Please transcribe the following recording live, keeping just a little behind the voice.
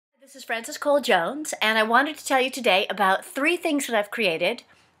This is Frances Cole Jones, and I wanted to tell you today about 3 things that I've created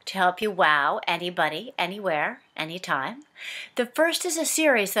to help you wow anybody, anywhere, anytime. The first is a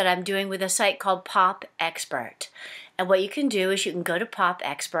series that I'm doing with a site called Pop Expert. And what you can do is you can go to Pop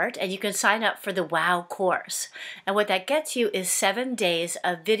Expert and you can sign up for the WOW course. And what that gets you is 7 days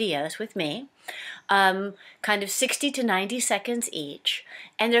of videos with me, kind of 60 to 90 seconds each,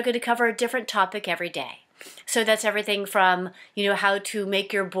 and they're going to cover a different topic every day. So that's everything from, how to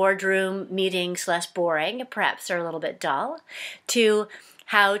make your boardroom meetings less boring, perhaps they're a little bit dull, to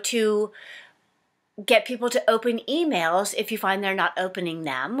how to get people to open emails if you find they're not opening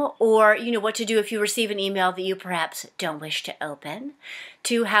them, or what to do if you receive an email that you perhaps don't wish to open,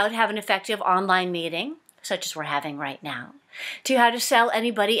 to how to have an effective online meeting, such as we're having right now, to how to sell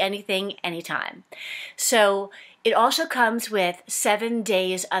anybody, anything, anytime. So it also comes with 7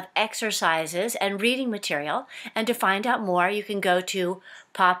 days of exercises and reading material, and to find out more, you can go to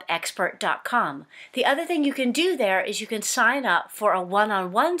popexpert.com. The other thing you can do there is you can sign up for a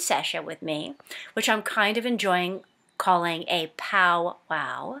one-on-one session with me, which I'm kind of enjoying calling a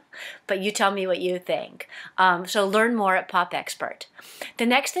powwow, but you tell me what you think. So learn more at Pop Expert. The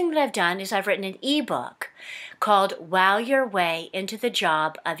next thing that I've done is I've written an ebook called Wow Your Way into the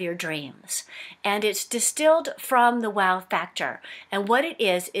Job of Your Dreams. And it's distilled from the Wow Factor. And what it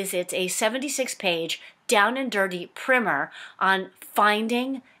is it's a 76-page down and dirty primer on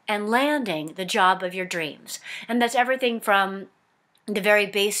finding and landing the job of your dreams. And that's everything from the very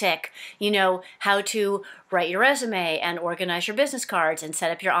basic, how to write your resume and organize your business cards and set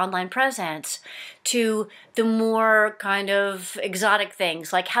up your online presence, to the more kind of exotic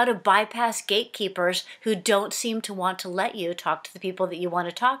things like how to bypass gatekeepers who don't seem to want to let you talk to the people that you want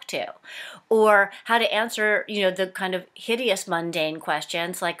to talk to, or how to answer, the kind of hideous mundane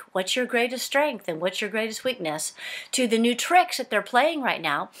questions like what's your greatest strength and what's your greatest weakness, to the new tricks that they're playing right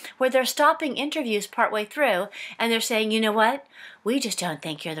now where they're stopping interviews partway through and they're saying, you know what, we just don't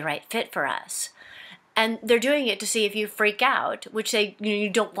think you're the right fit for us. And they're doing it to see if you freak out, which they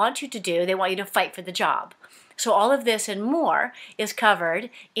don't want you to do. They want you to fight for the job. So all of this and more is covered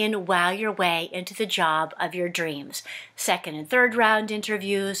in Wow Your Way into the Job of Your Dreams. 2nd and 3rd round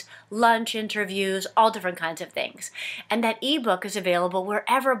interviews, lunch interviews, all different kinds of things. And that ebook is available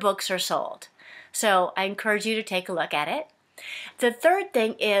wherever books are sold. So I encourage you to take a look at it. The third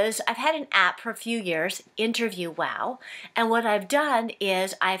thing is I've had an app for a few years, Interview Wow, and what I've done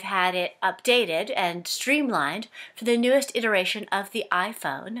is I've had it updated and streamlined for the newest iteration of the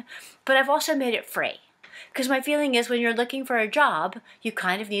iPhone, but I've also made it free. Because my feeling is when you're looking for a job, you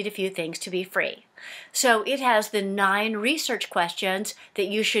kind of need a few things to be free. So it has the 9 research questions that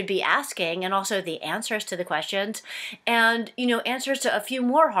you should be asking, and also the answers to the questions, and answers to a few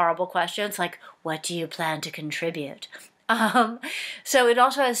more horrible questions like, what do you plan to contribute? So it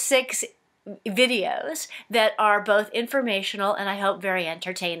also has 6 videos that are both informational and I hope very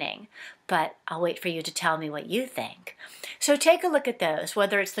entertaining. But I'll wait for you to tell me what you think. So take a look at those,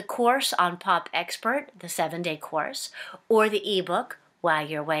 whether it's the course on Pop Expert, the 7-day course, or the ebook, Wow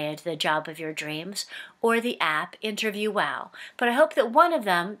Your Way into the Job of Your Dreams, or the app, Interview Wow. But I hope that one of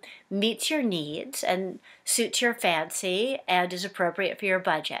them meets your needs and suits your fancy and is appropriate for your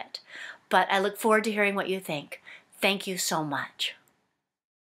budget. But I look forward to hearing what you think. Thank you so much.